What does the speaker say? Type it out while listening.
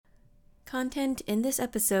Content in this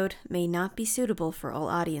episode may not be suitable for all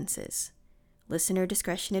audiences. Listener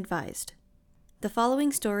discretion advised. The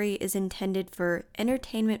following story is intended for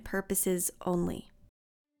entertainment purposes only.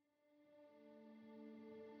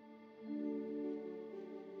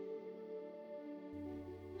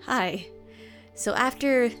 Hi. So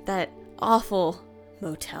after that awful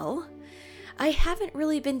motel, I haven't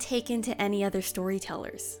really been taken to any other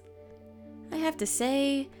storytellers. I have to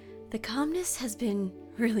say, the calmness has been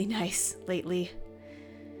really nice lately.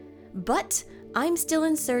 But I'm still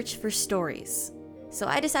in search for stories, so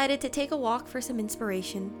I decided to take a walk for some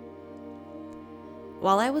inspiration.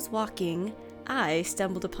 While I was walking, I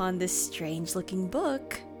stumbled upon this strange-looking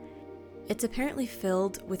book. It's apparently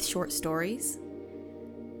filled with short stories.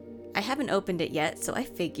 I haven't opened it yet, so I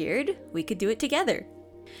figured we could do it together.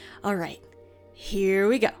 All right, here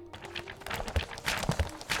we go.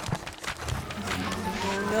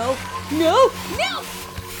 No, no, no!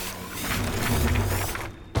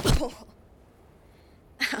 Oh.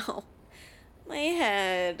 Ow, my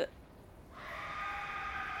head.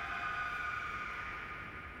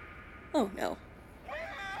 Oh no.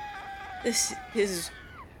 This is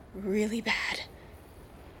really bad.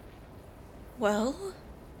 Well,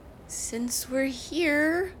 since we're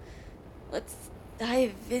here, let's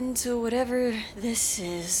dive into whatever this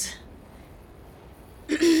is.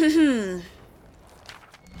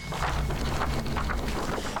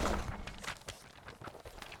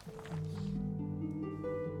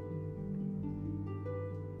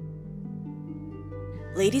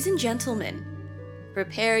 Ladies and gentlemen,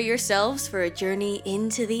 prepare yourselves for a journey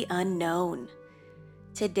into the unknown.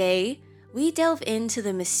 Today, we delve into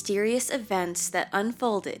the mysterious events that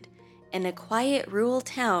unfolded in a quiet rural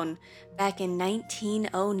town back in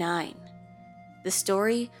 1909. The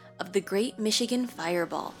story of the Great Michigan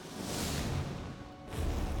Fireball.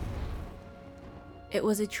 It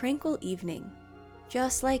was a tranquil evening,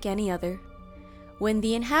 just like any other, when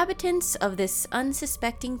the inhabitants of this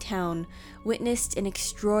unsuspecting town witnessed an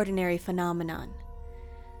extraordinary phenomenon.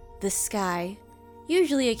 The sky,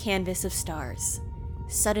 usually a canvas of stars,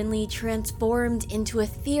 suddenly transformed into a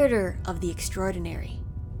theater of the extraordinary.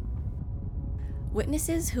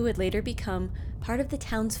 Witnesses who would later become part of the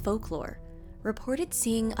town's folklore reported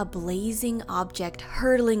seeing a blazing object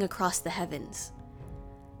hurtling across the heavens.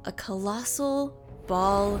 A colossal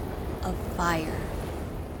ball of fire,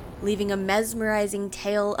 leaving a mesmerizing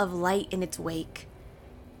tail of light in its wake.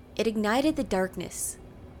 It ignited the darkness,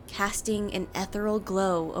 casting an ethereal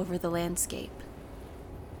glow over the landscape.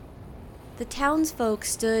 The townsfolk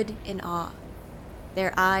stood in awe,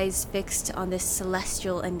 their eyes fixed on this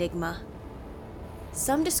celestial enigma.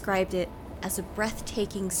 Some described it as a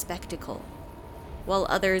breathtaking spectacle, while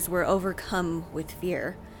others were overcome with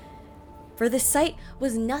fear, for the sight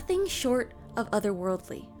was nothing short of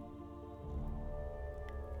otherworldly.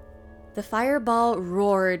 The fireball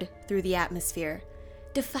roared through the atmosphere,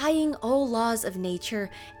 defying all laws of nature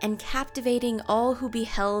and captivating all who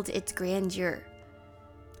beheld its grandeur.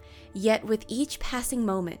 Yet with each passing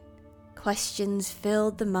moment, questions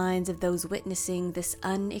filled the minds of those witnessing this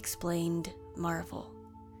unexplained marvel.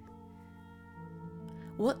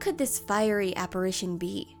 What could this fiery apparition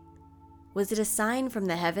be? Was it a sign from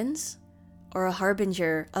the heavens, or a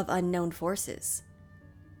harbinger of unknown forces?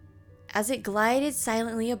 As it glided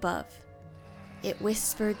silently above, it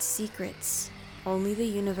whispered secrets only the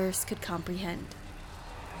universe could comprehend.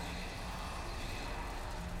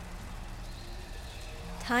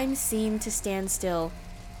 Time seemed to stand still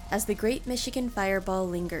as the Great Michigan Fireball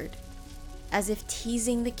lingered, as if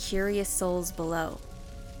teasing the curious souls below.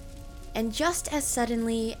 And just as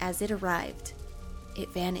suddenly as it arrived,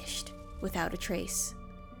 it vanished without a trace,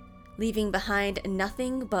 leaving behind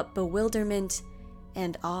nothing but bewilderment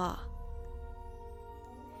and awe.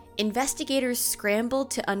 Investigators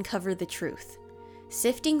scrambled to uncover the truth,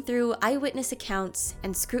 sifting through eyewitness accounts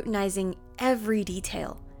and scrutinizing every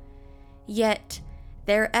detail. Yet,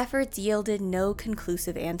 their efforts yielded no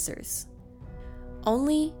conclusive answers.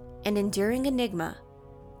 Only an enduring enigma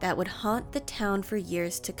that would haunt the town for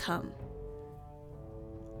years to come.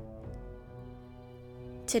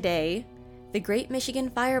 Today, the Great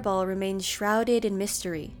Michigan Fireball remains shrouded in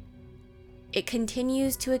mystery. It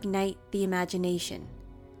continues to ignite the imagination,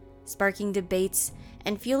 sparking debates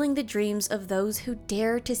and fueling the dreams of those who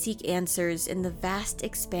dare to seek answers in the vast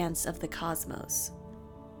expanse of the cosmos.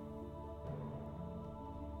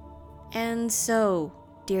 And so,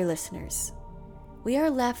 dear listeners, we are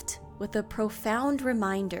left with a profound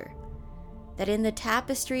reminder that in the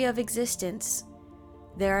tapestry of existence,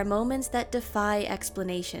 there are moments that defy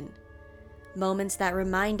explanation, moments that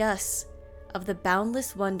remind us of the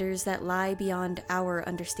boundless wonders that lie beyond our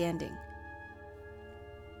understanding.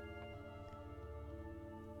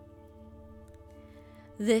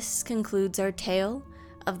 This concludes our tale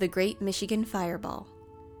of the Great Michigan Fireball.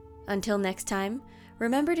 Until next time,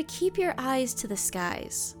 remember to keep your eyes to the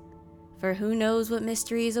skies, for who knows what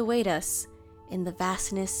mysteries await us in the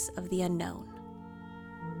vastness of the unknown.